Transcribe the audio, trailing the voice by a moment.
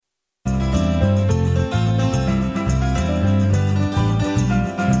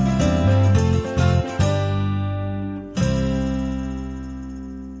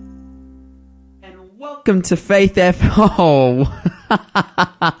welcome to Faith F. Oh.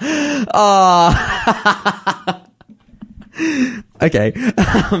 Okay.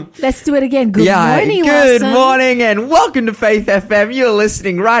 Let's do it again. Good morning, Good Lawson. morning and welcome to Faith FM. You're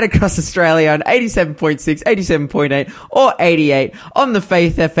listening right across Australia on 87.6, 87.8 or 88 on the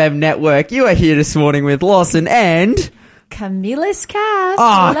Faith FM network. You are here this morning with Lawson and... Camilla Scaff.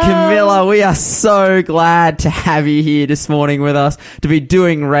 Oh, Hello. Camilla, we are so glad to have you here this morning with us to be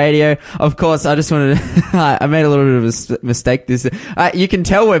doing radio. Of course, I just wanted to, I made a little bit of a mistake. You can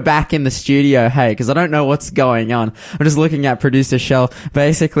tell we're back in the studio, hey, because I don't know what's going on. I'm just looking at producer Shell.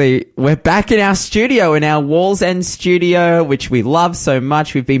 Basically, we're back in our studio, in our Walls End studio, which we love so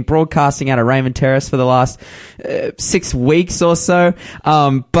much. We've been broadcasting out of Raymond Terrace for the last 6 weeks or so.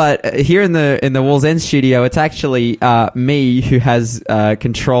 But here in the Walls End studio, it's actually, me who has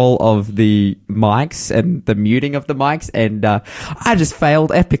control of the mics and the muting of the mics, and I just failed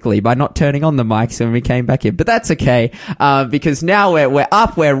epically by not turning on the mics when we came back in, but that's okay, because now we're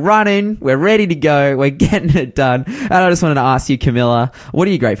up, we're running, we're ready to go, we're getting it done. And I just wanted to ask you, Camilla, what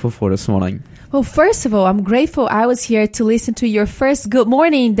are you grateful for this morning? Well, first of all, I'm grateful I was here to listen to your first good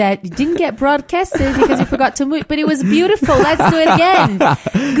morning that didn't get broadcasted because you forgot to mute, but it was beautiful. Let's do it again.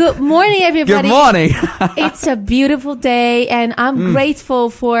 Good morning, everybody. Good morning. It's a beautiful day, and I'm grateful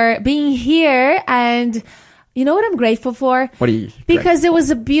for being here. And you know what I'm grateful for? What are you? Because there was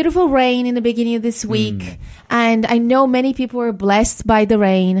a beautiful rain in the beginning of this week, and I know many people were blessed by the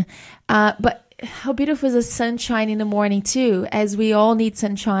rain, but how beautiful is the sunshine in the morning too, as we all need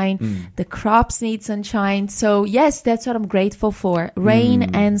sunshine. The crops need sunshine. So yes, that's what I'm grateful for.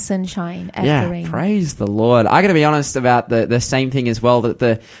 Rain and sunshine after rain. Praise the Lord. I got to be honest about the same thing as well,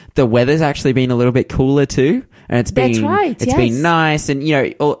 that the weather's actually been a little bit cooler too. And it's been, That's right, it's been nice, and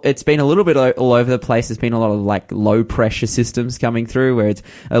you know, it's been a little bit all over the place. There's been a lot of like low pressure systems coming through where it's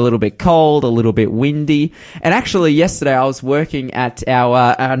a little bit cold, a little bit windy. And actually yesterday I was working at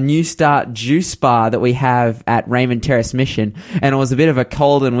our New Start juice bar that we have at Raymond Terrace Mission, and it was a bit of a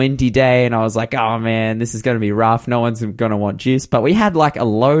cold and windy day, and I was like, oh man, this is going to be rough. No one's going to want juice, but we had like a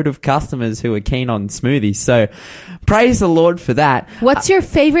load of customers who were keen on smoothies. So praise the Lord for that. What's your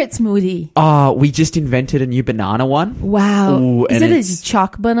favorite smoothie? Oh, we just invented a new banana one. Wow. Ooh, is it a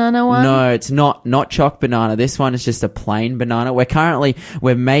choc banana one? No, it's not choc banana. This one is just a plain banana.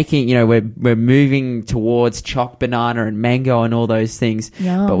 We're making, you know, we're moving towards choc banana and mango and all those things.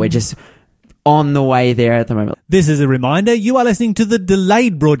 Yum. But we're just on the way there at the moment. This is a reminder, you are listening to the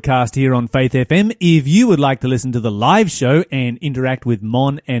delayed broadcast here on Faith FM. If you would like to listen to the live show and interact with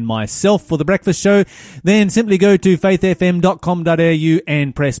Mon and myself for the breakfast show, then simply go to faithfm.com.au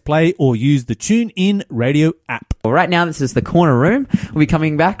and press play or use the TuneIn radio app. Well, right now, this is the Corner Room. We'll be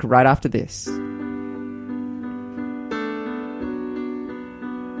coming back right after this.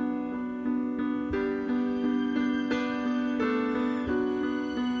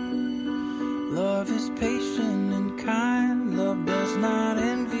 Love is patient and kind. Love does not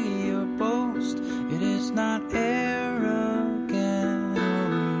envy or boast. It is not arrogant or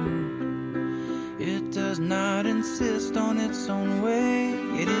rude. It does not insist on its own way.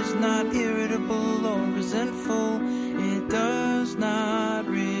 It is not irritable or resentful. It does not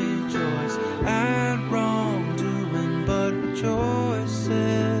rejoice at wrongdoing, but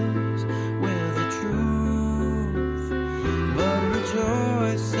rejoices with the truth. But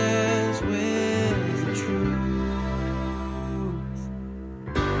rejoices with the truth.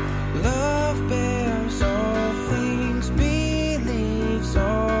 Love bears all things, believes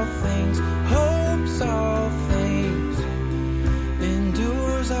all things, hopes all things,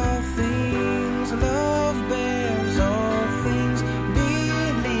 endures all things. Love bears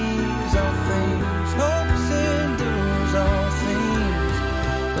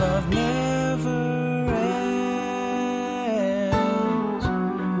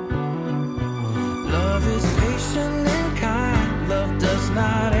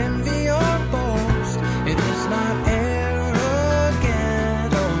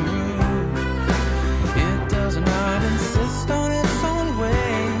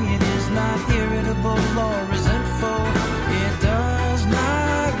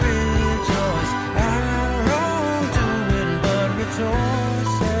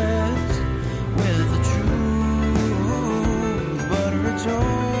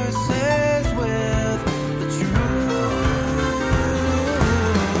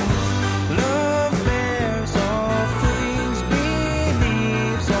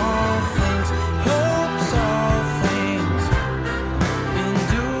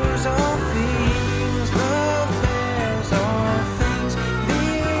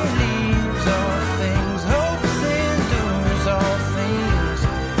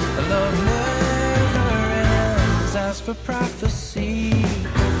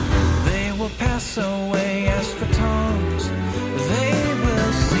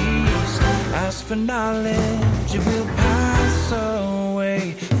for knowledge, it will pass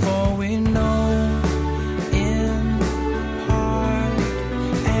away. For we know in part,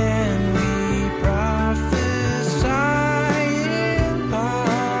 and we prophesy in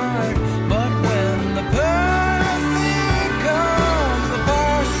part. But when the perfect comes, the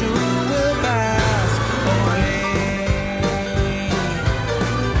partial will pass away.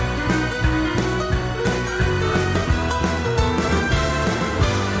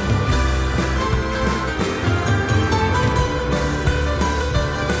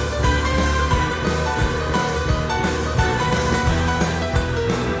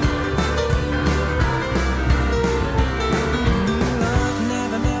 Love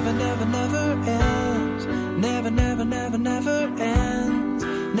never, never, never, never ends. Never, never, never, never ends.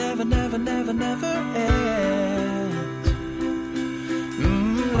 Never, never, never, never ends.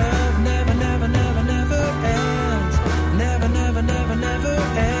 Love never, never, never, never ends. Never, never, never, never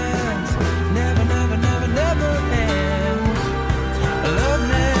ends. Never, never, never, never ends. Love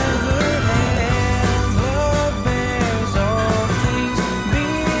never ends. Love bears all things,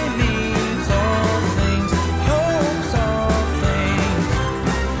 believes all things, hopes all things,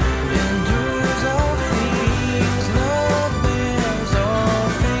 endures all things. Love bears all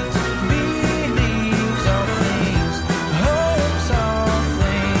things, believes all things, hopes all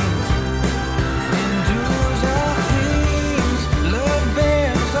things, endures all things. Love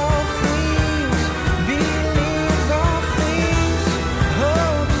bears all things, believes all things,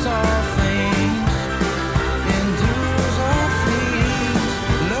 hopes all things, endures all things.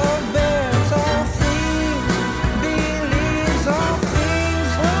 Love bears all things, believes all things,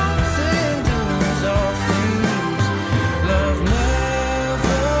 hopes, endures all things. Love never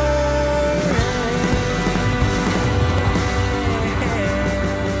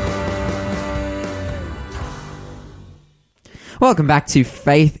Welcome back to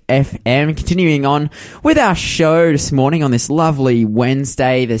Faith FM. Continuing on with our show this morning on this lovely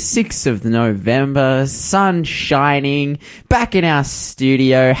Wednesday, the 6th of November, sun shining, back in our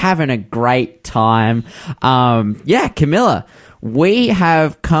studio, having a great time. Camilla, we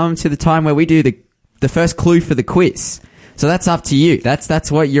have come to the time where we do the first clue for the quiz. So that's up to you.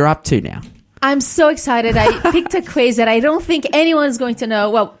 That's what you're up to now. I'm so excited. I picked a quiz that I don't think anyone's going to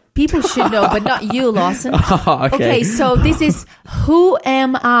know. Well, people should know, but not you, Lawson. Oh, okay. Okay, so this is Who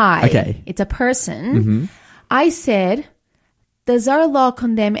Am I? Okay. It's a person. I said, does our law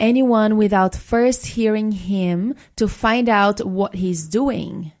condemn anyone without first hearing him to find out what he's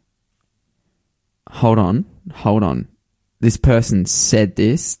doing? Hold on. This person said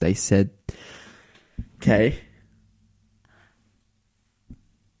this. They said, okay.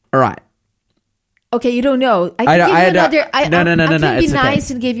 All right. Okay, you don't know. I can be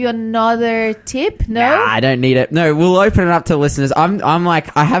nice and give you another tip. No? Nah, I don't need it. No, we'll open it up to listeners. I'm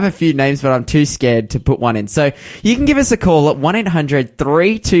like, I have a few names, but I'm too scared to put one in. So you can give us a call at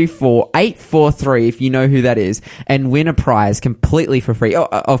 1-800-324-843 if you know who that is, and win a prize completely for free. Oh,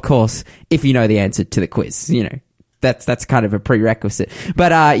 of course, if you know the answer to the quiz, you know, that's kind of a prerequisite.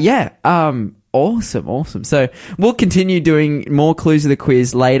 But Awesome. So we'll continue doing more clues of the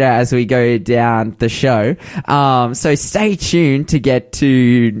quiz later as we go down the show. So stay tuned to get to,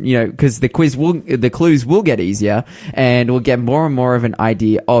 you know, because the clues will get easier and we'll get more and more of an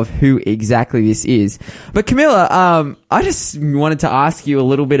idea of who exactly this is. But Camilla, I just wanted to ask you a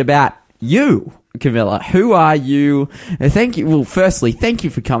little bit about you. Camilla, who are you? Thank you. Well, firstly, thank you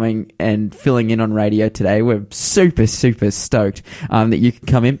for coming and filling in on radio today. We're super, super stoked that you can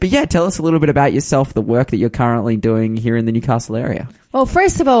come in. But yeah, tell us a little bit about yourself, the work that you're currently doing here in the Newcastle area. Well,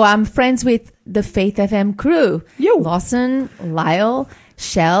 first of all, I'm friends with the Faith FM crew. Yo. Lawson, Lyle,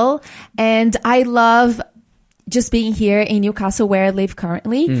 Shell, and I love just being here in Newcastle where I live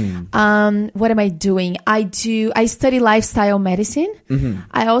currently. What am I doing? I study lifestyle medicine.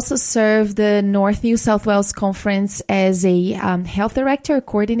 I also serve the North New South Wales Conference as a health director,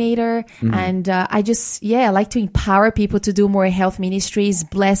 coordinator. And I like to empower people to do more health ministries,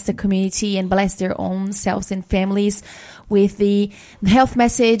 bless the community and bless their own selves and families with the health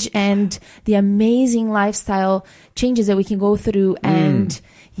message and the amazing lifestyle changes that we can go through and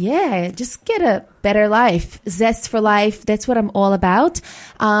just get a better life, zest for life. That's what I'm all about.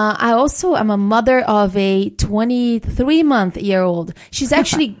 I also am a mother of a 23-month-old. She's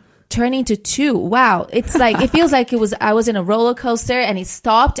actually turning to 2. Wow. It's like, it feels like I was in a roller coaster and it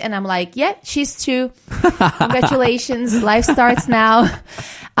stopped and I'm like, she's 2. Congratulations. Life starts now.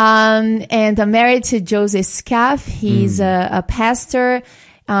 And I'm married to Joseph Scaff. He's a pastor.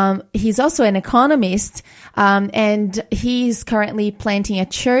 He's also an economist. And he's currently planting a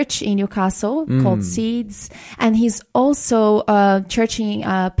church in Newcastle called Seeds. And he's also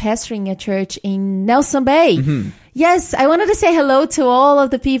pastoring a church in Nelson Bay. Yes, I wanted to say hello to all of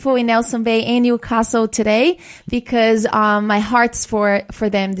the people in Nelson Bay and Newcastle today because my heart's for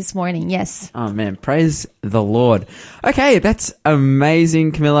them this morning. Yes. Oh man, praise the Lord. Okay, that's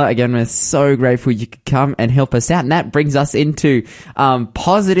amazing, Camilla. Again, we're so grateful you could come and help us out. And that brings us into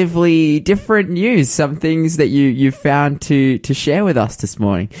positively different news, some things that you found to share with us this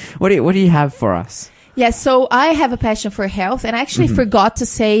morning. What do you have for us? Yes, so I have a passion for health, and I actually forgot to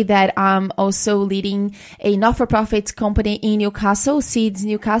say that I'm also leading a not-for-profit company in Newcastle, Seeds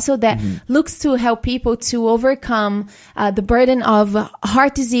Newcastle, that looks to help people to overcome the burden of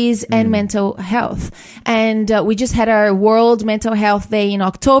heart disease and mental health. And we just had our World Mental Health Day in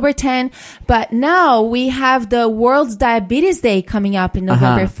October 10, but now we have the World Diabetes Day coming up in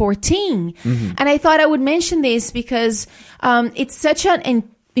November 14. And I thought I would mention this because it's such an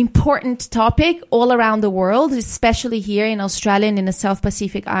important topic all around the world, especially here in Australia and in the South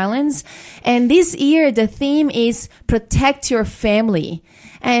Pacific Islands. And this year, the theme is protect your family.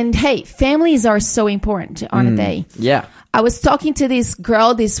 And hey, families are so important, aren't they? Yeah. I was talking to this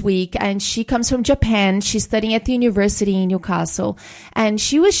girl this week and she comes from Japan. She's studying at the university in Newcastle. And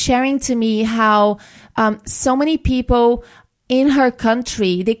she was sharing to me how so many people in her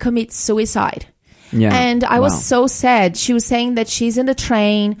country, they commit suicide. Yeah. And I was so sad. She was saying that she's in the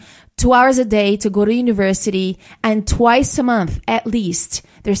train 2 hours a day to go to university, and twice a month at least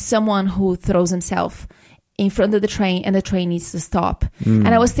there's someone who throws himself in front of the train and the train needs to stop. And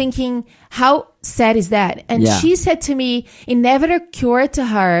I was thinking, how sad is that? And she said to me, it never occurred to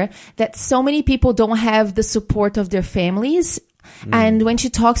her that so many people don't have the support of their families. And when she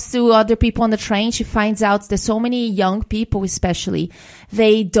talks to other people on the train, she finds out that so many young people, especially,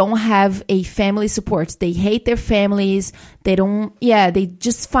 they don't have a family support. They hate their families. They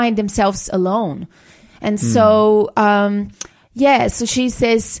just find themselves alone. And so, so she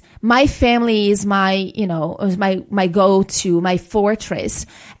says, my family is my go-to, my fortress.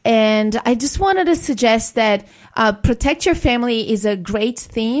 And I just wanted to suggest that protect your family is a great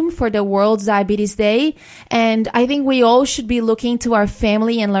theme for the World Diabetes Day. And I think we all should be looking to our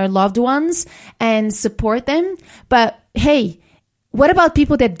family and our loved ones and support them. But hey, what about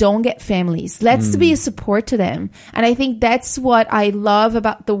people that don't get families? Let's be a support to them. And I think that's what I love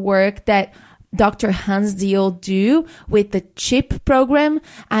about the work that Dr. Hans Deal do with the CHIP program.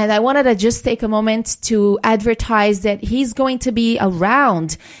 And I wanted to just take a moment to advertise that he's going to be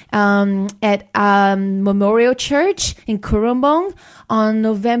around at Memorial Church in Currumbong on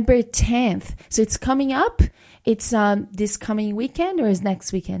November 10th. So it's coming up. It's this coming weekend, or is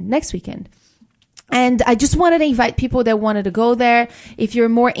next weekend? Next weekend. And I just wanted to invite people that wanted to go there. If you're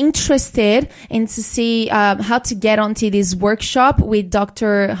more interested in to see how to get onto this workshop with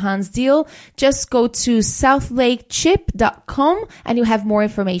Dr. Hans Deal, just go to southlakechip.com and you have more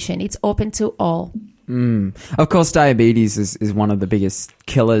information. It's open to all. Of course, diabetes is one of the biggest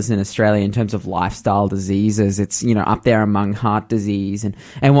killers in Australia in terms of lifestyle diseases. It's, up there among heart disease and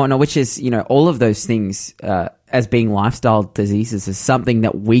whatnot, which is, all of those things, as being lifestyle diseases is something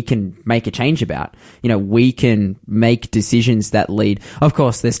that we can make a change about. We can make decisions that lead. Of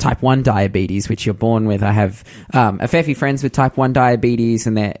course, there's type 1 diabetes, which you're born with. I have a fair few friends with type 1 diabetes,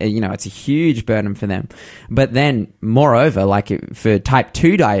 and they're, it's a huge burden for them. But then, moreover, like for type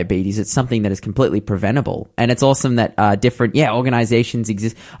 2 diabetes, it's something that is completely preventable. And it's awesome that different organizations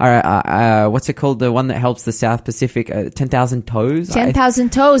exist. What's it called? The one that helps the South Pacific, 10,000 Toes?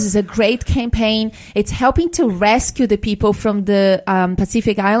 10,000 Toes is a great campaign. It's helping to rescue the people from the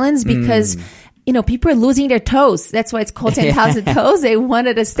Pacific Islands because people are losing their toes. That's why it's called 10,000 Toes. They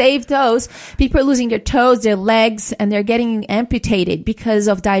wanted to save toes. People are losing their toes, their legs, and they're getting amputated because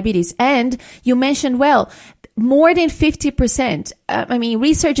of diabetes. And you mentioned, more than 50%.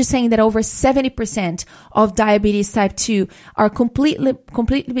 Research is saying that over 70% of diabetes type 2 are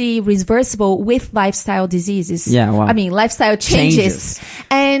completely reversible with lifestyle diseases. Yeah, wow. Lifestyle changes.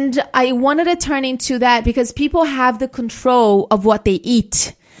 And I wanted to turn into that because people have the control of what they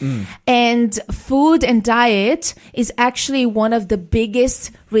eat. And food and diet is actually one of the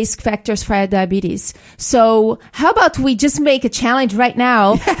biggest risk factors for diabetes. So how about we just make a challenge right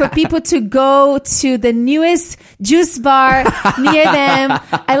now for people to go to the newest juice bar near them.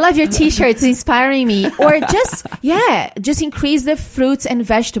 I love your t-shirt. It's inspiring me. Or just increase the fruits and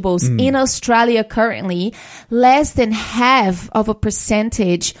vegetables. In Australia currently, less than half of a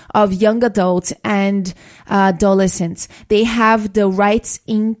percentage of young adults and adolescents, they have the right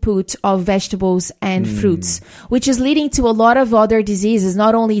input of vegetables and fruits, which is leading to a lot of other diseases,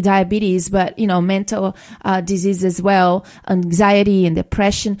 not only diabetes, but, mental disease as well, anxiety and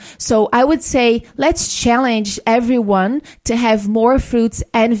depression. So I would say let's challenge everyone to have more fruits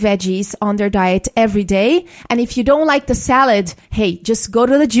and veggies on their diet every day. And if you don't like the salad, hey, just go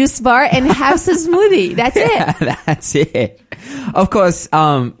to the juice bar and have some smoothie. That's it. That's it. Of course,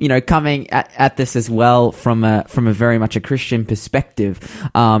 coming at this as well from a very much a Christian perspective,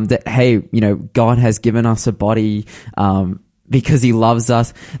 that, hey, God has given us a body, because he loves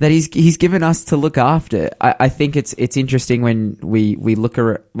us, that he's given us to look after. I think it's interesting when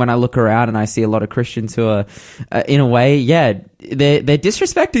when I look around and I see a lot of Christians who are, in a way, they're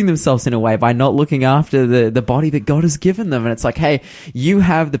disrespecting themselves in a way by not looking after the body that God has given them. And it's like, hey, you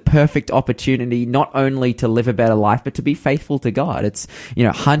have the perfect opportunity not only to live a better life, but to be faithful to God. It's,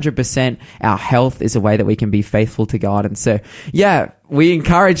 100% our health is a way that we can be faithful to God. And so, we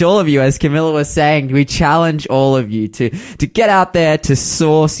encourage all of you, as Camilla was saying, we challenge all of you to get out there, to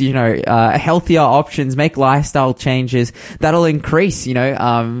source, healthier options, make lifestyle changes that'll increase,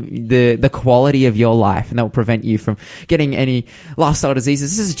 the quality of your life, and that will prevent you from getting any lifestyle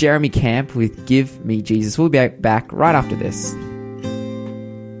diseases. This is Jeremy Camp with Give Me Jesus. We'll be back right after this.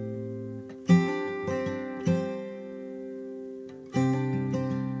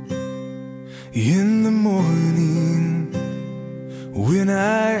 In the morning, when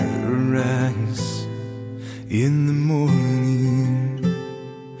I rise, in the morning,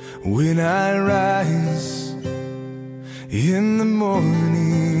 when I rise, in the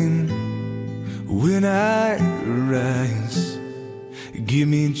morning, when I rise, give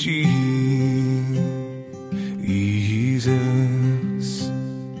me Jesus,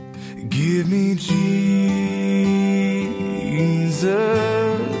 give me Jesus,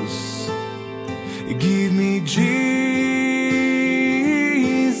 give me Jesus.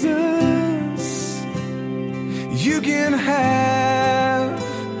 You can have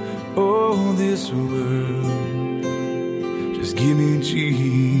all this world, just give me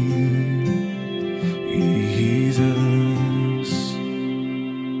Jesus.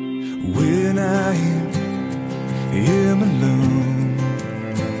 When I am alone,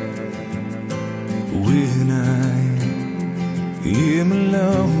 when I am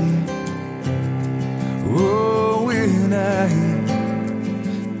alone, oh, when I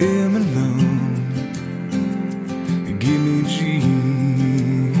am alone, give me Jesus,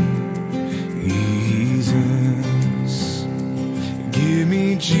 give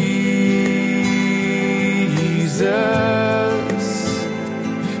me Jesus,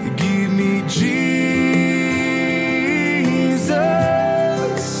 give me Jesus.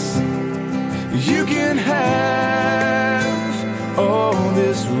 You can have all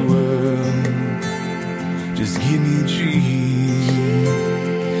this world, just give me Jesus.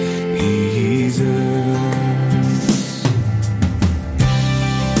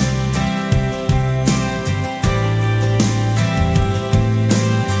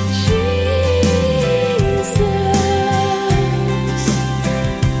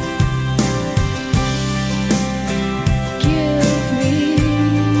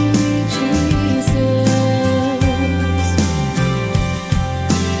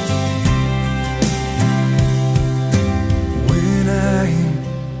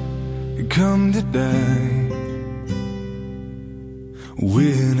 Come to die,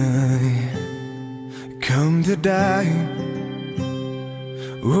 when I come to die,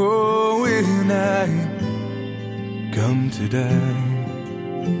 oh, when I come to die,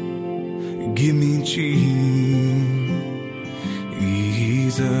 give me Jesus,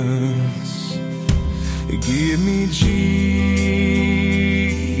 give me Jesus,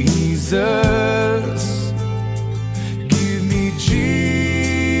 give me Jesus.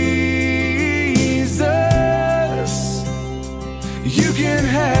 You can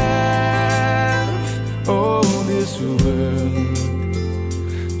have all this world,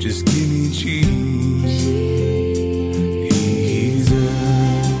 just give me Jesus,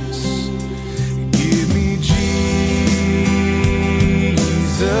 give me Jesus,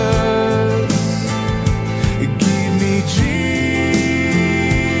 give me Jesus.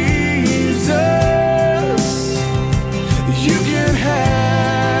 You can have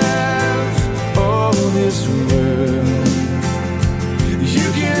all this world, you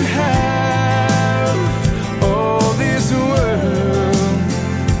can have all this world,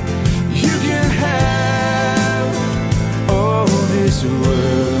 you can have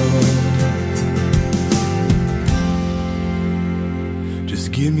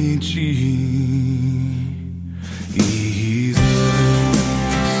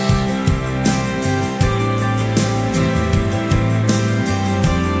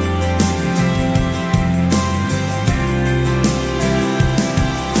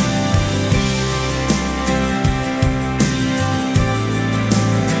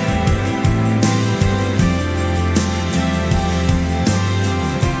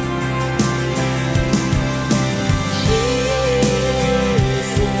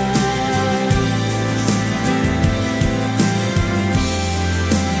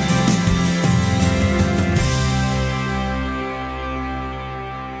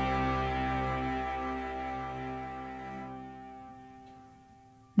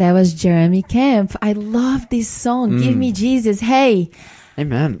That was Jeremy Camp. I love this song. Give me Jesus. Hey.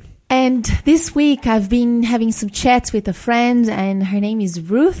 Amen. And this week I've been having some chats with a friend, and her name is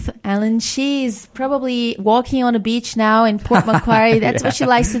Ruth Allen. She is probably walking on a beach now in Port Macquarie. That's what she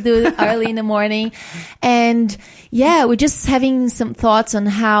likes to do early in the morning. And yeah, we're just having some thoughts on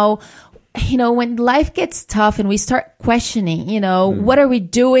how, you know, when life gets tough and we start questioning, you know, what are we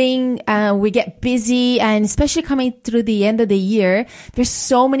doing? We get busy, and especially coming through the end of the year, there's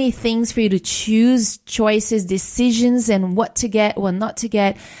so many things for you to choose, choices, decisions, and what to get, what not to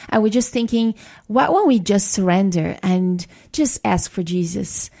get. And we're just thinking, why won't we just surrender and just ask for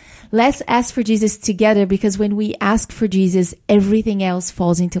Jesus? Let's ask for Jesus together, because when we ask for Jesus, everything else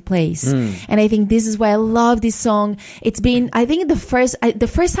falls into place. And I think this is why I love this song. It's been, I think the first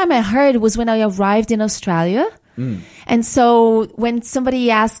time I heard was when I arrived in Australia. And so when somebody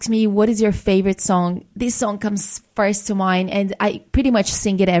asks me, what is your favorite song? This song comes first to mind, and I pretty much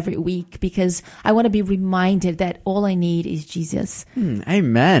sing it every week because I want to be reminded that all I need is Jesus.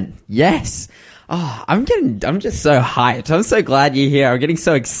 Amen. Yes. Oh, I'm just so hyped. I'm so glad you're here. I'm getting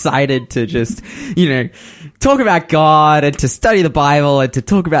so excited to just, you know, talk about God and to study the Bible and to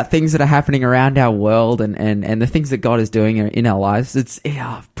talk about things that are happening around our world and the things that God is doing in our lives.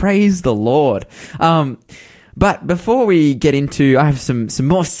 Praise the Lord. But before we get into, I have some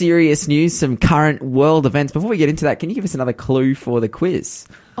more serious news, some current world events. Before we get into that, can you give us another clue for the quiz?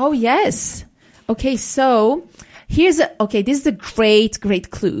 Oh, yes. Okay, so this is a great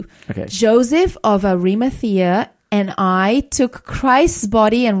clue. Okay. Joseph of Arimathea and I took Christ's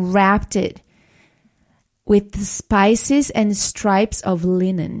body and wrapped it with the spices and stripes of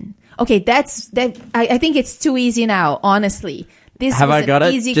linen. Okay, that. I think it's too easy now, honestly. Have I got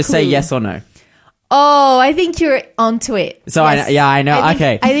it? Just clue. say yes or no. Oh, I think you're onto it. So yes. I know.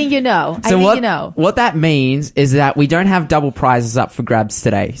 Okay. I think you know. So you know. What that means is that we don't have double prizes up for grabs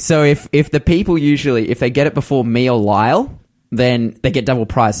today. So if the people usually, if they get it before me or Lyle, then they get double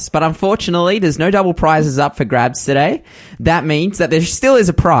prizes. But unfortunately, there's no double prizes up for grabs today. That means that there still is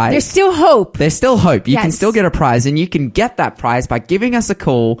a prize. There's still hope. There's still hope. You Yes. can still get a prize, and you can get that prize by giving us a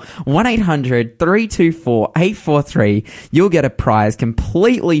call, 1-800-324-843. You'll get a prize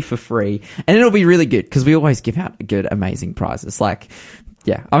completely for free, and it'll be really good because we always give out good, amazing prizes. Like,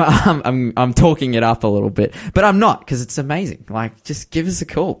 yeah, I'm talking it up a little bit, but I'm not, because it's amazing. Like, just give us a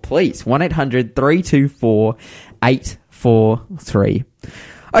call, please. 1-800-324-843.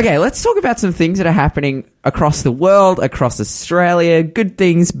 Okay, let's talk about some things that are happening across the world, across Australia, good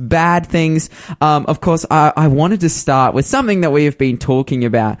things, bad things. Of course, I wanted to start with something that we have been talking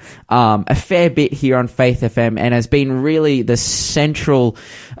about a fair bit here on Faith FM, and has been really the central,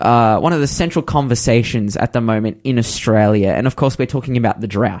 one of the central conversations at the moment in Australia. And of course, we're talking about the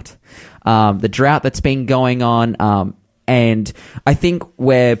drought that's been going on. And I think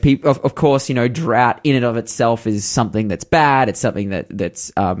where people, of course, you know, drought in and of itself is something that's bad. It's something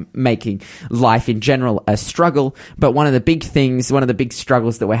that's making life in general a struggle. But one of the big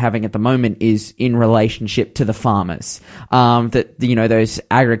struggles that we're having at the moment is in relationship to the farmers. That, you know, those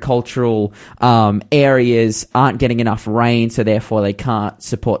agricultural areas aren't getting enough rain, so therefore they can't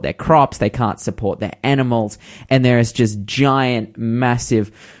support their crops, they can't support their animals, and there is just giant,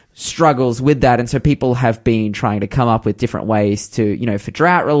 massive struggles with that. And so people have been trying to come up with different ways to, you know, for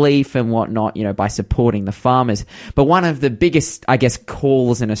drought relief and whatnot, you know, by supporting the farmers. But one of the biggest, I guess,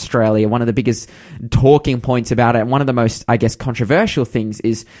 calls in Australia, one of the biggest talking points about it, and one of the most, I guess, controversial things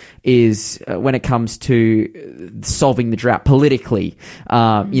is when it comes to solving the drought politically,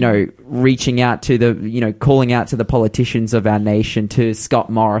 you know, reaching out to calling out to the politicians of our nation, to Scott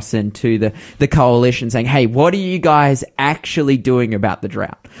Morrison, to the coalition, saying, hey, what are you guys actually doing about the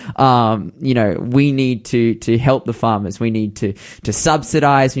drought? You know, we need to help the farmers. We need to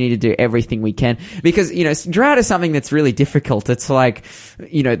subsidize. We need to do everything we can, because, you know, drought is something that's really difficult. It's like,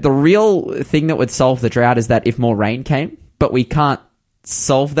 you know, the real thing that would solve the drought is that if more rain came, but we can't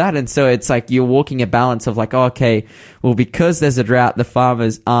solve that. And so it's like you're walking a balance of like, oh, okay, well, because there's a drought, the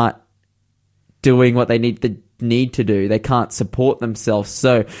farmers aren't doing what they need to do. They can't support themselves,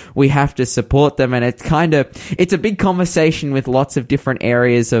 so we have to support them. And it's a big conversation with lots of different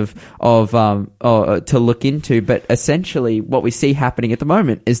areas to look into. But essentially what we see happening at the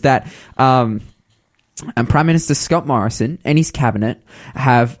moment is that and Prime Minister Scott Morrison and his cabinet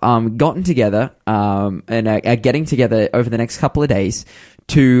have gotten together and are getting together over the next couple of days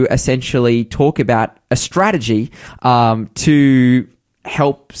to essentially talk about a strategy to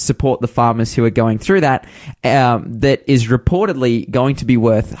help support the farmers who are going through that, that is reportedly going to be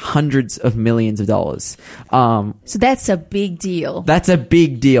worth hundreds of millions of dollars. So that's a big deal. That's a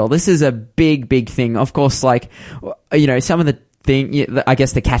big deal. This is a big thing. Of course, like, you know, some of the I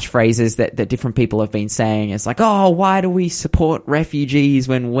guess the catchphrases that different people have been saying is like, oh, why do we support refugees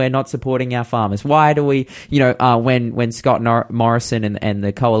when we're not supporting our farmers? Why do we, when Scott Morrison and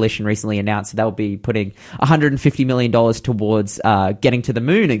the coalition recently announced that they'll be putting $150 million towards getting to the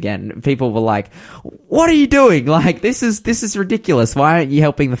moon again, people were like, what are you doing? Like, this is ridiculous. Why aren't you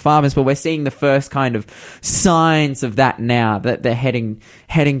helping the farmers? But we're seeing the first kind of signs of that now, that they're heading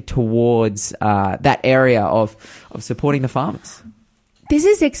towards that area of supporting the farmers. This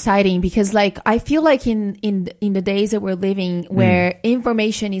is exciting because, like, I feel like in the days that we're living, where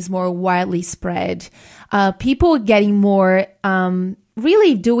information is more widely spread, people are getting more,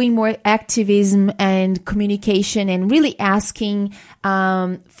 really doing more activism and communication, and really asking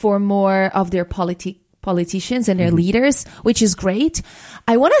for more of their politicians and their leaders, which is great.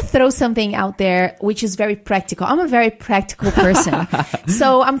 I want to throw something out there which is very practical. I'm a very practical person.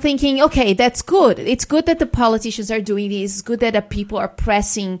 So I'm thinking, okay, that's good. It's good that the politicians are doing this. It's good that the people are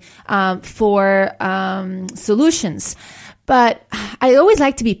pressing for solutions. But I always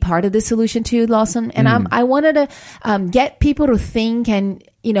like to be part of the solution too, Lawson. And I wanted to get people to think, and,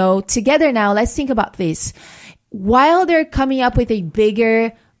 together now, let's think about this. While they're coming up with a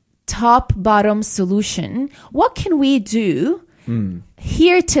bigger top-bottom solution, what can we do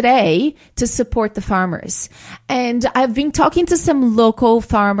here today to support the farmers? And I've been talking to some local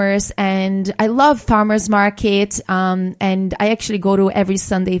farmers, and I love farmers market. And I actually go to every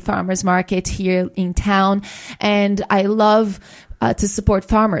Sunday farmers market here in town, and I love to support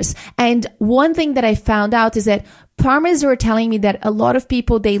farmers. And one thing that I found out is that farmers were telling me that a lot of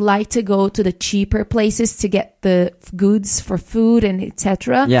people, they like to go to the cheaper places to get the goods for food and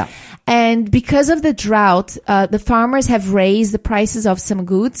etc. Yeah. And because of the drought, the farmers have raised the prices of some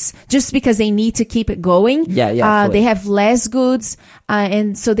goods just because they need to keep it going. Yeah. They have less goods,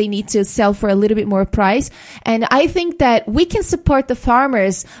 and so they need to sell for a little bit more price. And I think that we can support the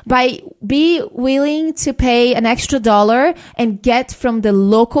farmers by be willing to pay an extra $1 and get from the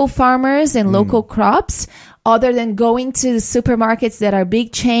local farmers and local crops, other than going to the supermarkets that are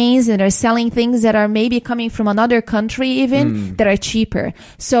big chains and are selling things that are maybe coming from another country even that are cheaper.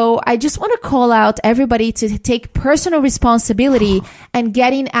 So I just want to call out everybody to take personal responsibility and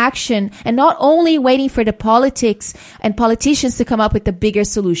get in action, and not only waiting for the politics and politicians to come up with the bigger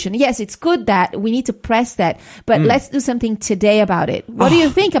solution. Yes, it's good that we need to press that, but let's do something today about it. What do you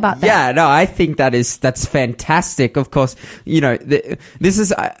think about that? Yeah, no, I think that's fantastic. Of course, this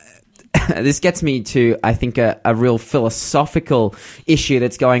is... this gets me to, I think, a real philosophical issue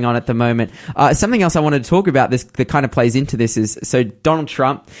that's going on at the moment. Something else I wanted to talk about that kind of plays into this is, so Donald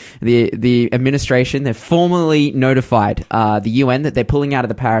Trump, the administration, they've formally notified the UN that they're pulling out of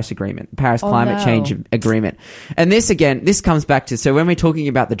the Paris Climate Change Agreement. And this comes back to, so when we're talking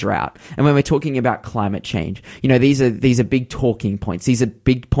about the drought and when we're talking about climate change, these are big talking points. These are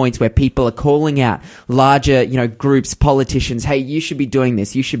big points where people are calling out larger, groups, politicians, hey, you should be doing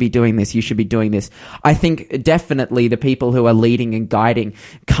this, you should be doing this, you should be doing this. I think definitely the people who are leading and guiding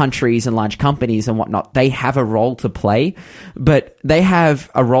countries and large companies and whatnot, they have a role to play, but they have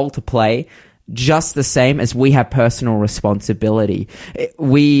a role to play just the same as we have personal responsibility.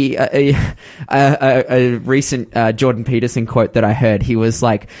 A recent Jordan Peterson quote that I heard, he was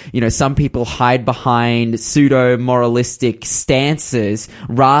like, some people hide behind pseudo-moralistic stances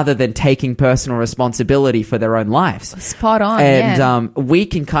rather than taking personal responsibility for their own lives. Spot on, and we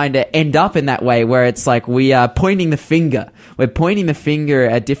can kind of end up in that way where it's like we are pointing the finger. We're pointing the finger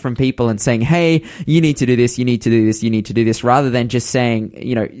at different people and saying, hey, you need to do this, you need to do this, you need to do this, rather than just saying,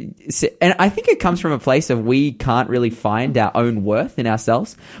 and I think it comes from a place of we can't really find our own worth in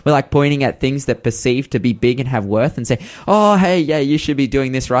ourselves. We're like pointing at things that perceive to be big and have worth and say, oh, hey, yeah, you should be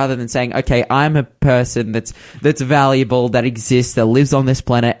doing this, rather than saying, okay, I'm a person that's valuable, that exists, that lives on this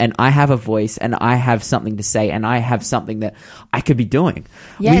planet, and I have a voice and I have something to say and I have something that I could be doing.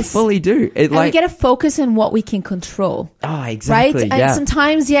 Yes. We fully do. And we get to focus on what we can control. Oh, exactly. Right? And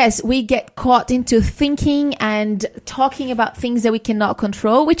sometimes, yes, we get caught into thinking and talking about things that we cannot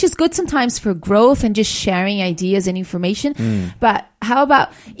control, which is good sometimes for growth and just sharing ideas and information. But how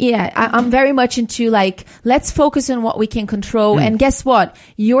about, I'm very much into let's focus on what we can control. And guess what?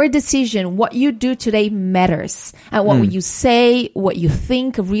 Your decision, what you do today matters. And what you say, what you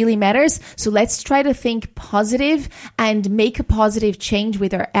think really matters. So let's try to think positive and make a positive change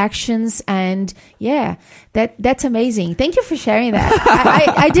with our actions. And that's amazing. Thank you for sharing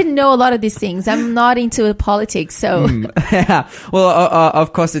that. I didn't know a lot of these things. I'm not into politics, so. Well,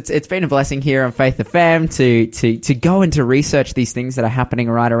 of course, it's been a blessing here on Faith FM to go and to research these things things that are happening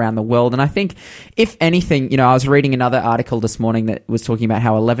right around the world. And I think, if anything, I was reading another article this morning that was talking about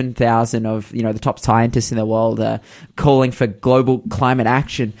how 11,000 of, the top scientists in the world are calling for global climate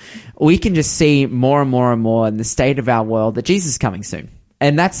action. We can just see more and more and more in the state of our world that Jesus is coming soon.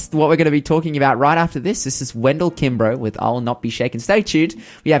 And that's what we're going to be talking about right after this. This is Wendell Kimbrough with I'll Not Be Shaken. Stay tuned.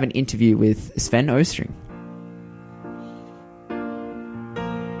 We have an interview with Sven Ostring.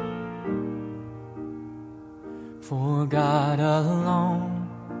 For God alone,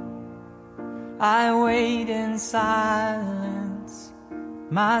 I wait in silence.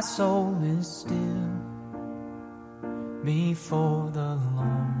 My soul is still before the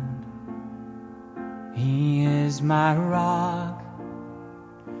Lord. He is my rock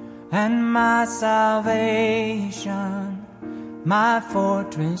and my salvation, my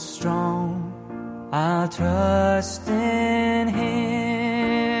fortress strong. I'll trust in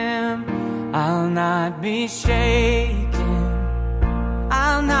Him. I'll not be shaken.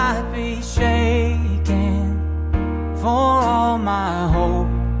 I'll not be shaken. For all my hope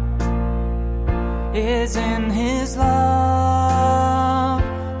is in His love.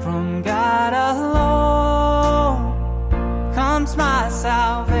 From God alone comes my salvation.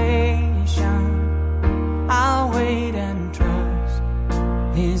 I'll wait and trust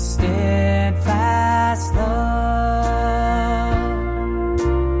His steadfast love.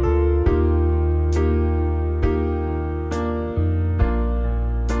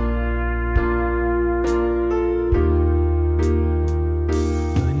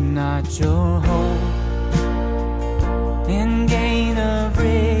 Put not your hope in gain of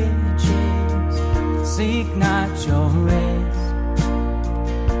riches. Seek not your rest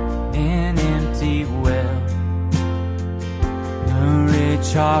in empty wealth. The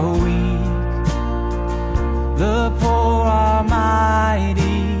rich are weak, the poor are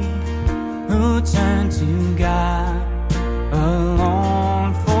mighty, who turn to God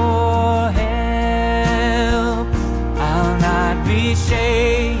alone for help. I'll not be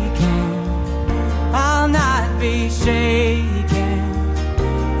shaken. I'll not be shaken.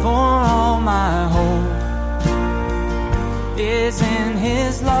 For all my hope is in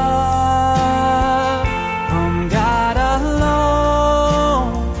His love. From God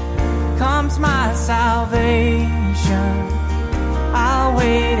alone comes my salvation. I'll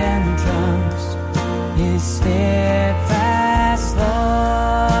wait and trust His steadfast love.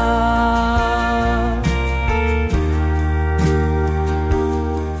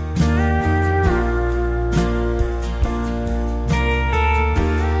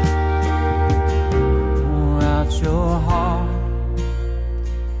 Pour out your heart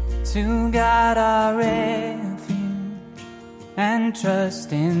to God our refuge, and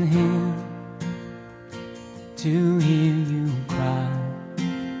trust in Him to hear you cry.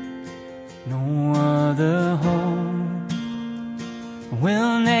 No other hope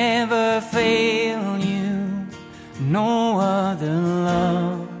will never fail you. No other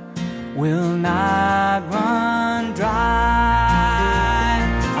love will not run dry.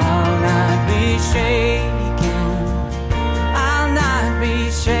 I'll not be shaken. I'll not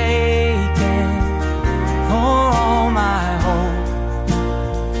be shaken. For all my hope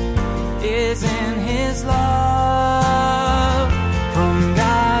is in His love. From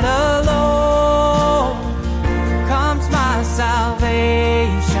God alone comes my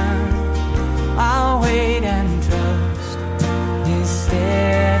salvation. I'll wait and trust His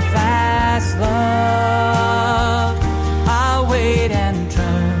steadfast love. I'll wait and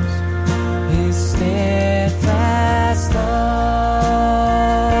trust His steadfast love.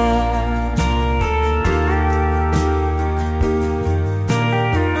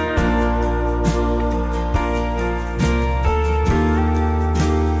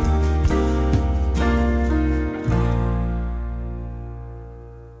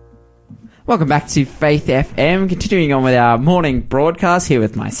 Welcome back to Faith FM. Continuing on with our morning broadcast here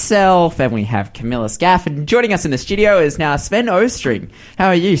with myself, and we have Camilla Scaff. And joining us in the studio is now Sven Ostring. How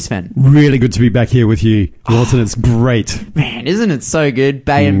are you, Sven? Really good to be back here with you, Lawson. It's great. Man, isn't it so good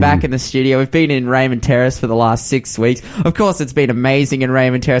being back in the studio? We've been in Raymond Terrace for the last 6 weeks. Of course, it's been amazing in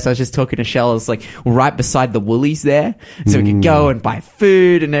Raymond Terrace. I was just talking to Shell. It's like right beside the Woolies there. So we could go and buy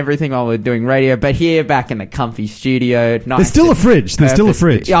food and everything while we're doing radio. But here, back in the comfy studio. Nice. There's still a fridge. There's still a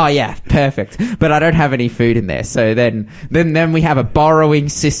fridge. Oh, yeah. Perfect. But I don't have any food in there. So then we have a borrowing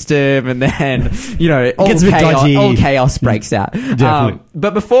system, and then, all gets a bit dodgy. All chaos breaks out. Definitely.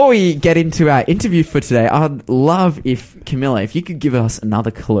 But before we get into our interview for today, I'd love if, Camilla, if you could give us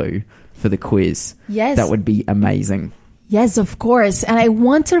another clue for the quiz. Yes. That would be amazing. Yes, of course. And I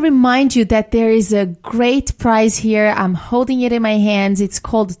want to remind you that there is a great prize here. I'm holding it in my hands. It's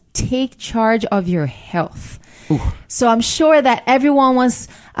called Take Charge of Your Health. So I'm sure that everyone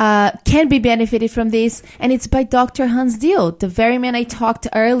can be benefited from this. And it's by Dr. Hans Diel, the very man I talked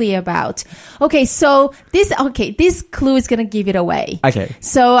earlier about. Okay, so this clue is going to give it away. Okay.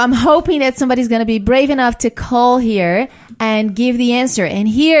 So I'm hoping that somebody's going to be brave enough to call here and give the answer. And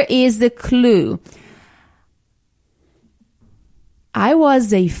here is the clue. I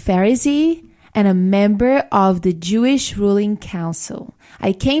was a Pharisee and a member of the Jewish ruling council.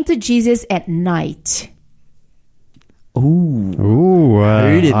 I came to Jesus at night. Ooh. Ooh,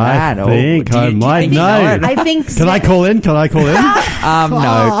 Who did that? I think Do you- I do you might think you know. know it? I think Can I call in? No,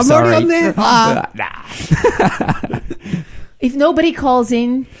 I'm sorry. already on there. if nobody calls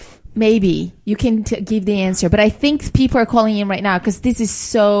in, maybe you can give the answer. But I think people are calling in right now because this is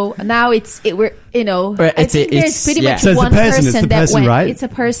so. Now we're I think there's pretty much So it's one the person, it's the that person, went. right? It's a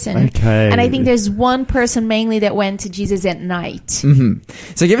person. Okay. And I think there's one person mainly that went to Jesus at night.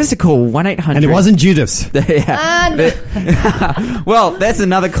 So give us a call, 1-800. And it wasn't Judas. Yeah. Well, that's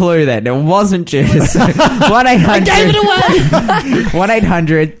another clue then. It wasn't Judas. 1-800.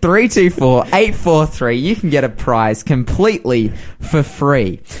 1-800-324-843. You can get a prize completely for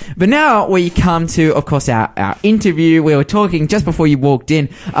free. But now we come to, of course, our interview. We were talking just before you walked in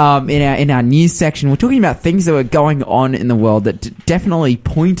our news section. We're talking about things that were going on in the world that definitely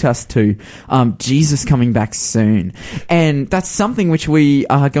point us to Jesus coming back soon. And that's something which we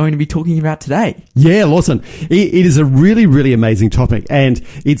are going to be talking about today. Yeah, Lawson. It is a really, really amazing topic, and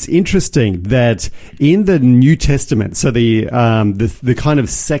it's interesting that in the New Testament, so the kind of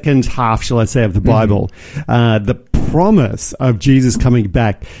second half, shall I say, of the Bible, the promise of Jesus coming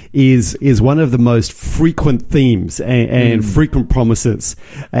back is one of the most frequent themes and frequent promises,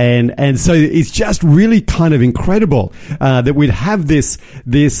 and so it's just really kind of incredible that we'd have this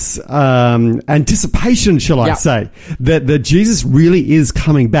anticipation, shall I say, that Jesus really is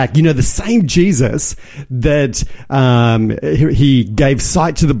coming back. You know, the same Jesus that he gave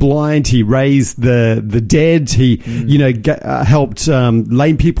sight to the blind, he raised the dead, he helped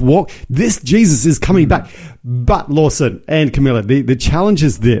lame people walk. This Jesus is coming back. But Lawson and Camilla, the challenge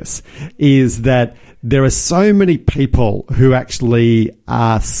is that there are so many people who actually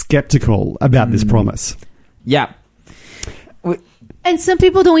are skeptical about this promise. Yeah. And some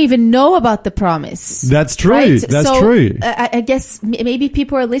people don't even know about the promise. That's true. Right? That's so, true. I guess maybe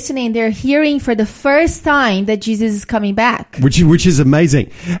people are listening. They're hearing for the first time that Jesus is coming back. Which is amazing.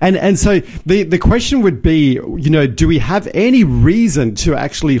 And so the question would be, do we have any reason to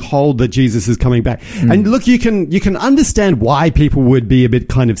actually hold that Jesus is coming back? And look, you can understand why people would be a bit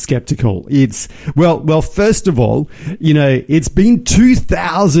kind of skeptical. It's, well, first of all, it's been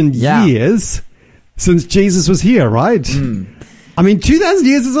 2,000 years since Jesus was here, right? I mean, 2,000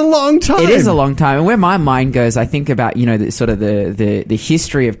 years is a long time. It is a long time. And where my mind goes, I think about, the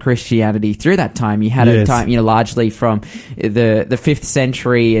history of Christianity through that time. You had a time, largely from the 5th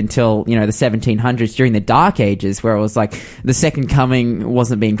century until, the 1700s during the Dark Ages, where it was like the second coming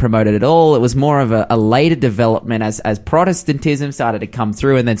wasn't being promoted at all. It was more of a later development as Protestantism started to come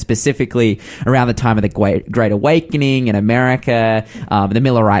through, and then specifically around the time of the Great Awakening in America, the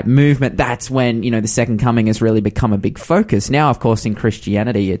Millerite movement. That's when, the second coming has really become a big focus. Now, of course, in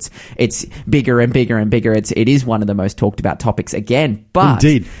Christianity, it's bigger and bigger and bigger. It is one of the most talked about topics again, but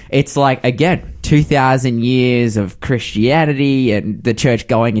indeed, it's like, again, 2,000 years of Christianity and the church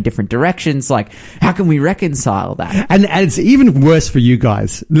going in different directions. Like, how can we reconcile that? And it's even worse for you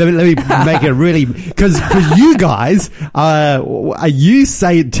guys. Let me make it really, because you guys, tell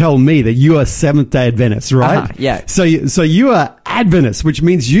me that you are Seventh-day Adventists, right? Yeah. So you are Adventists, which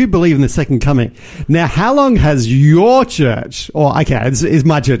means you believe in the second coming. Now, how long has your church, or okay, it's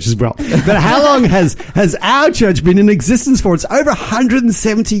my church as well, but how long has our church been in existence for? It's over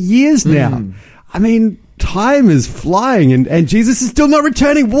 170 years now. I mean, time is flying, and Jesus is still not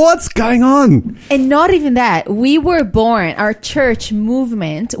returning. What's going on? And not even that. We were born, our church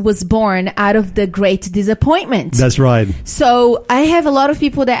movement was born out of the Great Disappointment. That's right. So I have a lot of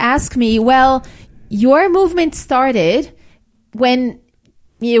people that ask me, well, your movement started when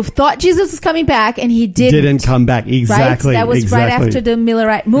you thought Jesus was coming back and he didn't come back. Exactly. Right? That was exactly. right after the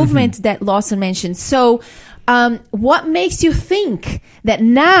Millerite movement that Lawson mentioned. So what makes you think that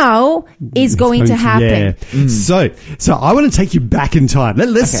now is going to happen? Yeah. So I want to take you back in time.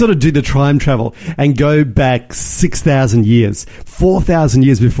 Let's sort of do the time travel and go back 6,000 years, 4,000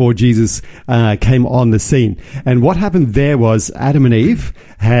 years before Jesus came on the scene. And what happened there was Adam and Eve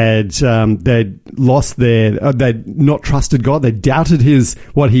had they'd lost they'd not trusted God. They doubted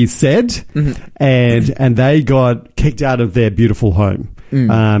what he said, and they got kicked out of their beautiful home.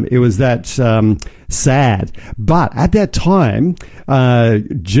 It was that sad. But at that time,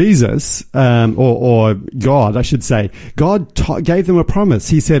 Jesus, or God, I should say, God gave them a promise.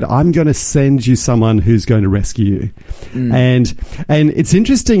 He said, I'm going to send you someone who's going to rescue you. And it's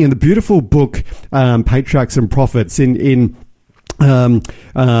interesting in the beautiful book, Patriarchs and Prophets, in the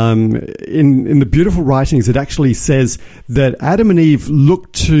beautiful writings, it actually says that Adam and Eve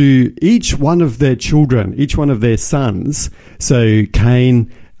looked to each one of their children, each one of their sons, so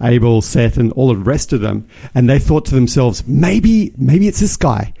Cain, Abel, Seth, and all of the rest of them, and they thought to themselves, maybe it's this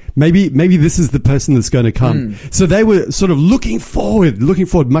guy. Maybe this is the person that's going to come. So they were sort of looking forward,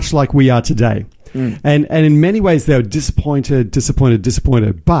 much like we are today. And in many ways they were disappointed.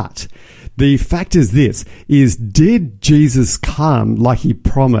 But the fact is did Jesus come like he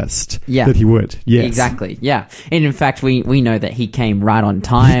promised that he would? Yes. Exactly, yeah. And in fact, we know that he came right on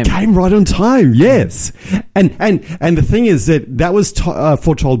time. He came right on time, yes. And the thing is that was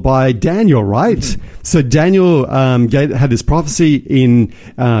foretold by Daniel, right? So Daniel had this prophecy in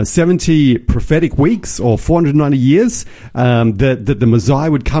 70 prophetic weeks or 490 years that the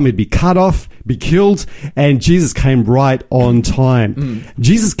Messiah would come, he'd be cut off, be killed, and Jesus came right on time.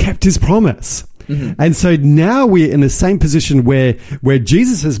 Jesus kept his promise. And so now we're in the same position where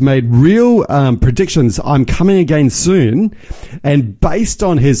Jesus has made real predictions. I'm coming again soon. And based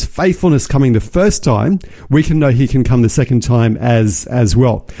on his faithfulness coming the first time, we can know he can come the second time as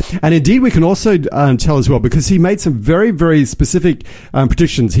well. And indeed, we can also tell as well, because he made some very, very specific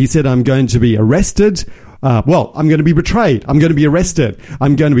predictions. He said, I'm going to be arrested. I'm going to be betrayed. I'm going to be arrested.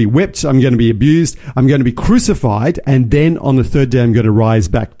 I'm going to be whipped. I'm going to be abused. I'm going to be crucified. And then on the third day, I'm going to rise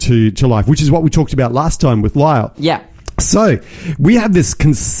back to life, which is what we talked about last time with Lyle. Yeah. So we have this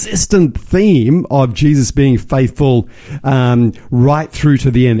consistent theme of Jesus being faithful right through to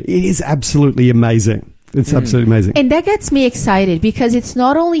the end. It is absolutely amazing. It's absolutely amazing. And that gets me excited because it's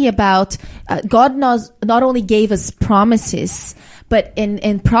not only about God not only gave us promises, but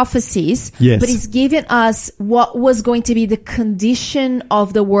in prophecies, yes, but he's given us what was going to be the condition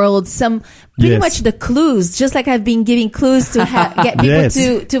of the world, pretty much the clues, just like I've been giving clues to get people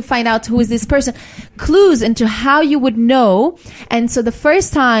to find out who is this person, clues into how you would know. And so the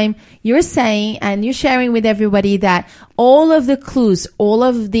first time you're saying and you're sharing with everybody that all of the clues, all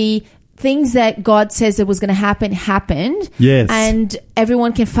of the things that God says that was going to happen happened. Yes. And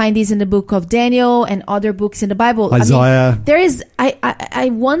everyone can find these in the book of Daniel and other books in the Bible. Isaiah.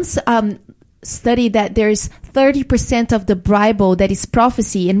 I once studied that there's 30% of the Bible that is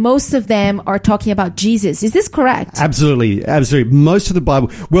prophecy, and most of them are talking about Jesus. Is this correct? Absolutely. Most of the Bible.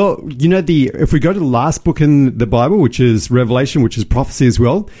 Well, if we go to the last book in the Bible, which is Revelation, which is prophecy as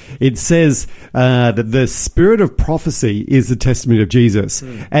well, it says that the spirit of prophecy is the testimony of Jesus.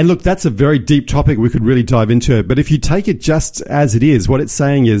 And look, that's a very deep topic. We could really dive into it. But if you take it just as it is, what it's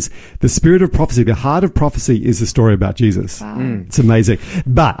saying is the spirit of prophecy, the heart of prophecy is the story about Jesus. Wow. It's amazing.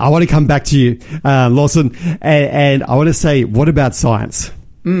 But I want to come back to you, Lawson, and I want to say, what about science?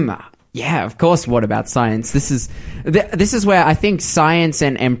 Yeah, of course. What about science? This is where I think science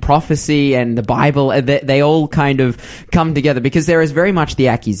and prophecy and the Bible, they all kind of come together, because there is very much the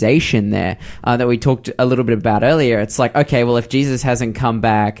accusation there that we talked a little bit about earlier. It's like, okay, well, if Jesus hasn't come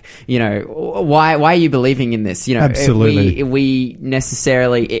back, why are you believing in this? Absolutely. We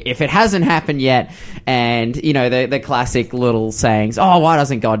necessarily, if it hasn't happened yet, and the classic little sayings, oh, why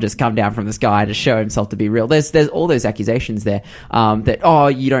doesn't God just come down from the sky to show himself to be real? There's all those accusations there that, oh,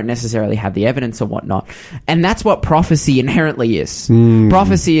 you don't necessarily have the evidence or whatnot. And that's what prophecy inherently is.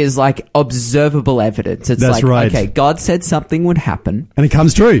 Prophecy is like observable evidence. It's that's like, right. Okay, God said something would happen. And it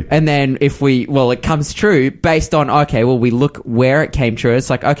comes true. And then it comes true based on, okay, well, we look where it came true.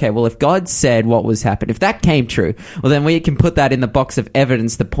 It's like, okay, well, if God said what was happening, if that came true, well, then we can put that in the box of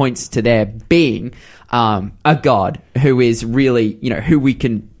evidence that points to there being a God who is really, who we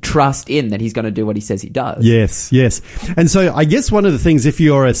can trust in, that he's going to do what he says he does. Yes. And so I guess one of the things, if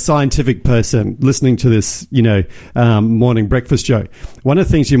you're a scientific person listening to this, morning breakfast show, one of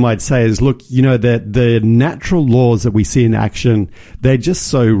the things you might say is, look, that the natural laws that we see in action, they're just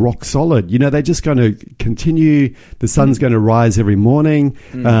so rock solid. They're just going to continue. The sun's going to rise every morning.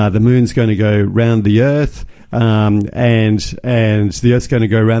 The moon's going to go round the earth. And the earth's going to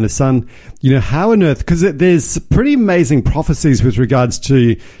go around the sun. How on earth? Because there's pretty amazing prophecies with regards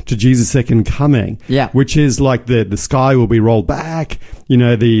to Jesus' second coming. Yeah. Which is like the sky will be rolled back.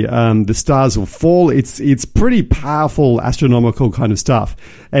 The stars will fall. It's pretty powerful astronomical kind of stuff.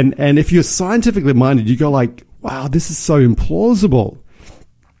 And if you're scientifically minded, you go like, wow, this is so implausible.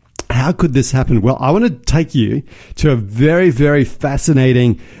 How could this happen? Well, I want to take you to a very, very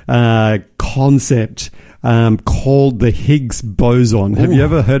fascinating concept called the Higgs boson. Have you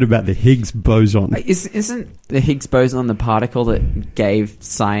ever heard about the Higgs boson? Isn't the Higgs boson the particle that gave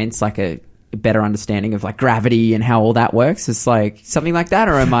science like a better understanding of like gravity and how all that works? It's like something like that,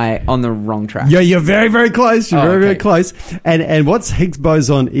 or am I on the wrong track? Yeah, you're very, very close. You're very, very okay. close. And what's Higgs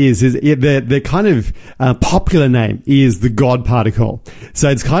boson is the kind of popular name is the God particle. So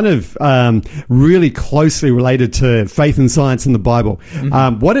it's kind of really closely related to faith and science in the Bible.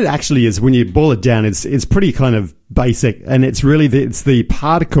 What it actually is, when you boil it down, it's pretty kind of basic, and it's really it's the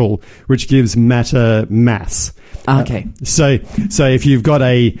particle which gives matter mass. Okay. So if you've got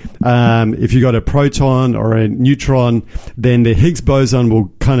a proton or a neutron, then the Higgs boson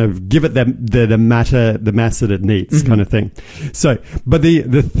will kind of give it the mass that it needs, kind of thing. So, but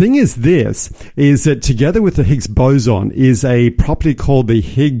the thing is that together with the Higgs boson is a property called the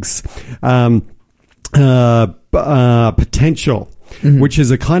Higgs potential. Which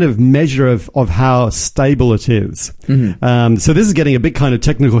is a kind of measure of how stable it is. So this is getting a bit kind of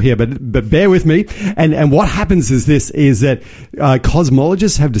technical here, but bear with me. And what happens is that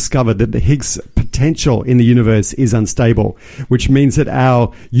cosmologists have discovered that the Higgs potential in the universe is unstable, which means that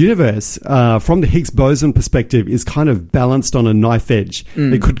our universe, from the Higgs boson perspective, is kind of balanced on a knife edge.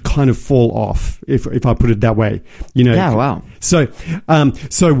 It could kind of fall off, if I put it that way. Yeah, wow. So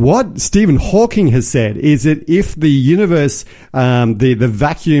what Stephen Hawking has said is that if the universe, the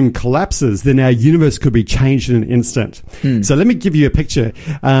vacuum collapses, then our universe could be changed in an instant. So let me give you a picture.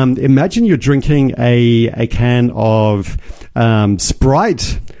 Imagine you're drinking a can of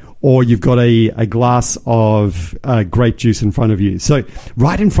Sprite, or you've got a glass of grape juice in front of you. So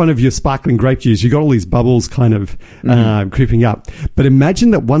right in front of your sparkling grape juice, you've got all these bubbles kind of creeping up. But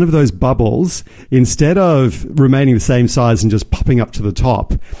imagine that one of those bubbles, instead of remaining the same size and just popping up to the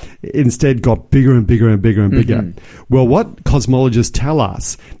top, instead got bigger and bigger and bigger and bigger. Well, what cosmologists tell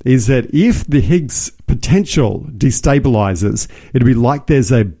us is that if the Higgs potential destabilizes, it'd be like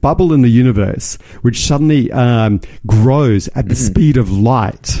there's a bubble in the universe which suddenly grows at the speed of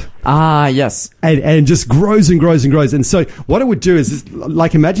light. Ah, yes. And just grows and grows and grows. And so what it would do is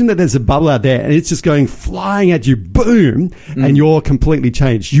like, imagine that there's a bubble out there and it's just going flying at you, boom, and you're completely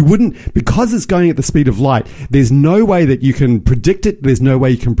changed. You wouldn't, because it's going at the speed of light, there's no way that you can predict it. There's no way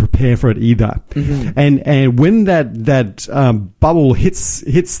you can prepare for it either. And when that bubble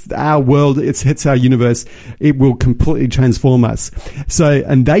hits our world, hits our universe, it will completely transform us. So,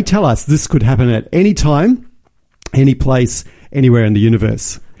 and they tell us this could happen at any time, any place, anywhere in the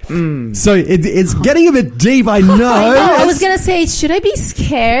universe. So it's getting a bit deep, I know. I was going to say, should I be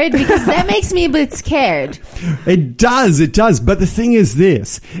scared? Because that makes me a bit scared. It does. But the thing is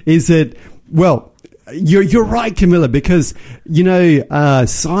that, well, you're right, Camilla, because,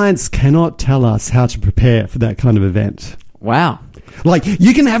 science cannot tell us how to prepare for that kind of event. Wow. Like,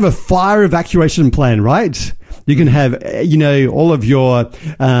 you can have a fire evacuation plan, right? You can have, all of your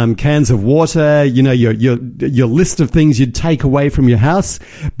cans of water, your list of things you'd take away from your house.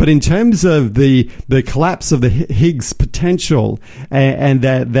 But in terms of the collapse of the Higgs potential and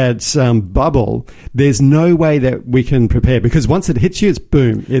that bubble, there's no way that we can prepare, because once it hits you, it's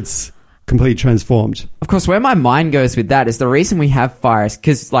boom, it's completely transformed. Of course, where my mind goes with that is the reason we have fires,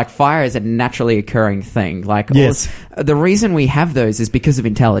 because like fire is a naturally occurring thing. Like, yes. The reason we have those is because of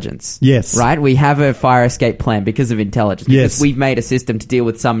intelligence. Yes. Right? We have a fire escape plan because of intelligence. Yes. Because we've made a system to deal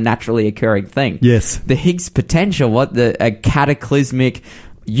with some naturally occurring thing. Yes. The Higgs potential, a cataclysmic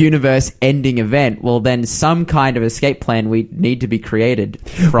universe-ending event, well, then some kind of escape plan we need to be created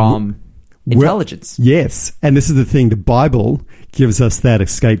from intelligence. Well, yes. And this is the thing. The Bible gives us that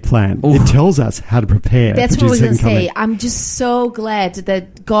escape plan. Ooh. It tells us how to prepare. That's what I was going to say. I'm just so glad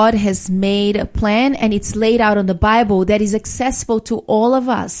that God has made a plan and it's laid out on the Bible that is accessible to all of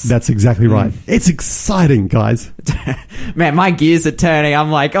us. That's exactly right. It's exciting, guys. Man, my gears are turning.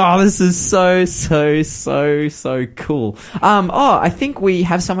 I'm like, oh, this is so cool. I think we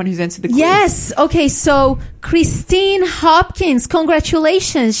have someone who's answered the quiz. Yes. Okay, so Christine Hopkins,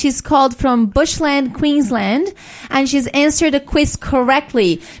 congratulations. She's called from Bushland, Queensland, and she's answered the quiz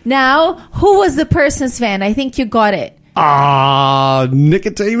correctly. Now, who was the person, Sven? I think you got it.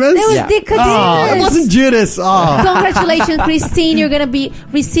 Nicodemus? It was Nicodemus. It wasn't Judas. Congratulations, Christine. You're going to be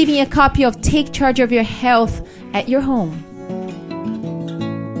receiving a copy of Take Charge of Your Health at your home.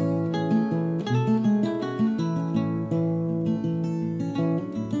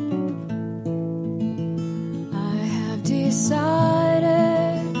 I have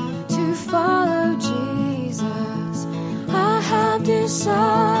decided to follow Jesus. I have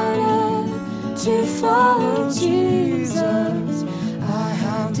decided to follow Jesus. I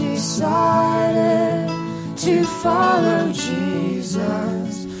have decided decided to follow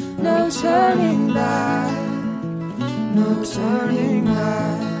Jesus, no turning back, no turning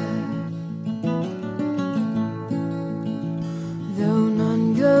back. Though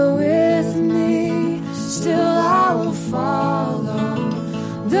none go with me, still I will follow.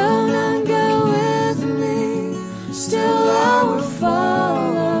 Though none go with me, still I will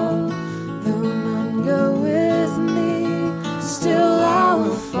follow. Though none go with me, still I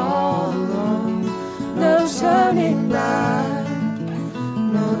will follow. No turning back,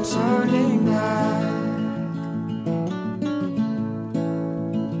 no turning back.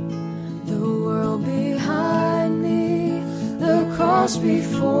 The world behind me, the cross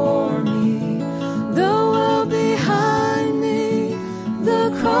before me. The world behind me,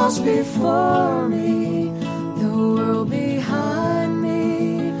 the cross before me. The world behind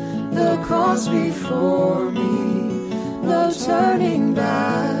me, the cross before me. No turning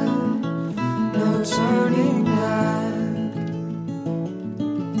back, no turning back.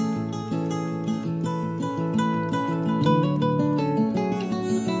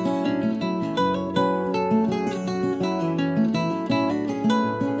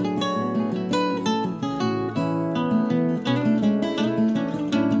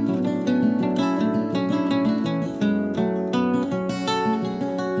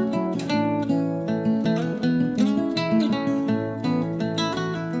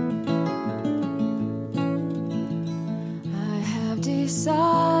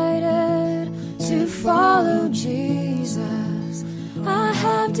 Decided to follow Jesus. I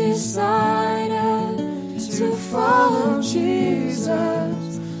have decided to follow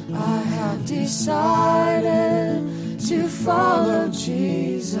Jesus. I have decided to follow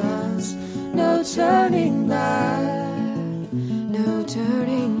Jesus. No turning back, no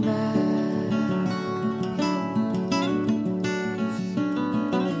turning back.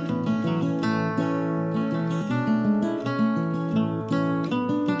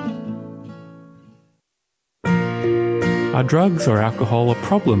 Are drugs or alcohol a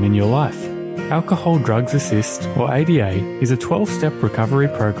problem in your life? Alcohol Drugs Assist, or ADA, is a 12-step recovery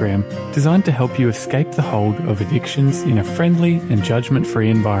program designed to help you escape the hold of addictions in a friendly and judgment-free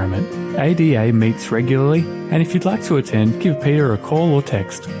environment. ADA meets regularly, and if you'd like to attend, give Peter a call or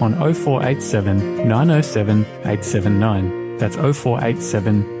text on 0487 907 879. That's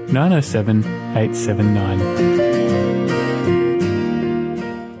 0487 907 879.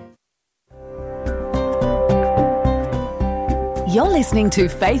 You're listening to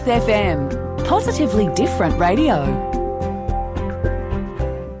Faith FM, positively different radio.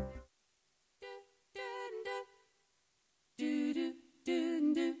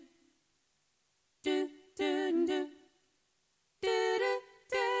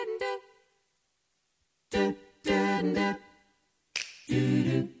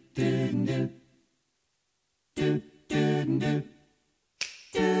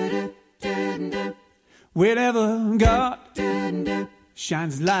 Wherever God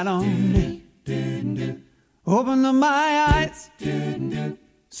shines light on me, open up my eyes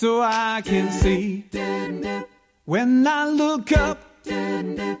so I can see. When I look up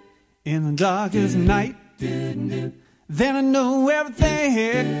in the darkest night, then I know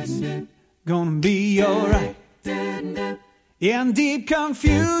everything's gonna be alright. In deep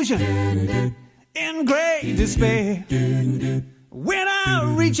confusion, in great despair, when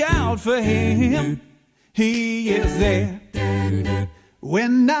I reach out for Him, He is there.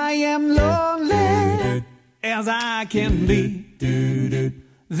 When I am lonely as I can be,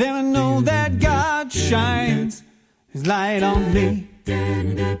 then I know that God shines His light on me.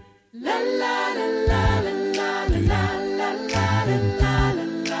 La la la la la la la la la la la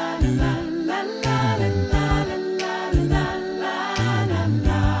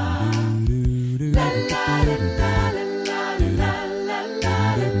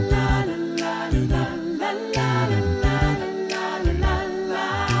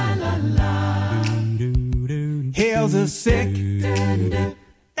heals the sick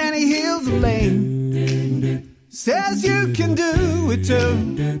and He heals the lame. Says you can do it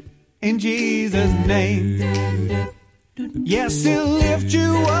too in Jesus' name. Yes, He'll lift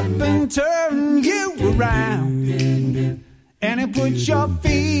you up and turn you around, and He'll put your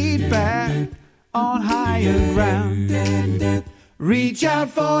feet back on higher ground. Reach out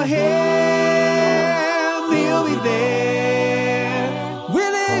for Him, He'll be there.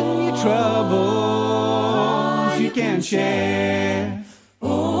 Within your troubles you can share.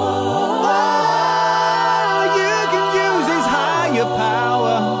 Oh, you can use His higher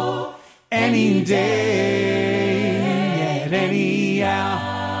power any day, at any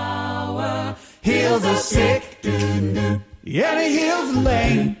hour. Heals the sick, and He heals the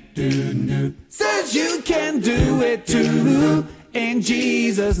lame. Says you can do it too, in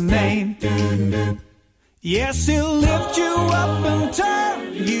Jesus' name. Yes, he'll lift you up and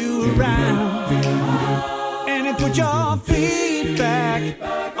turn you around, and he'll put your feet back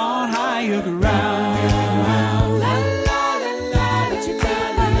on higher ground.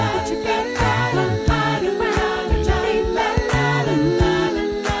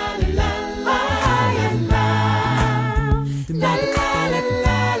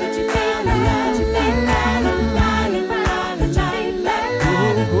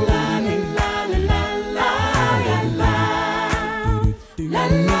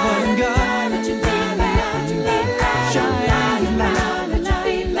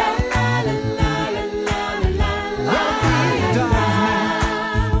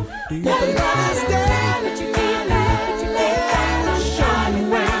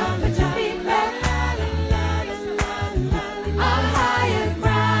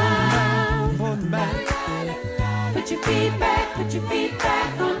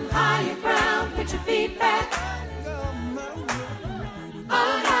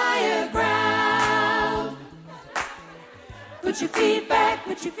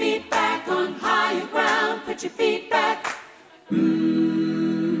 Put your feet back on higher ground. Put your feet back.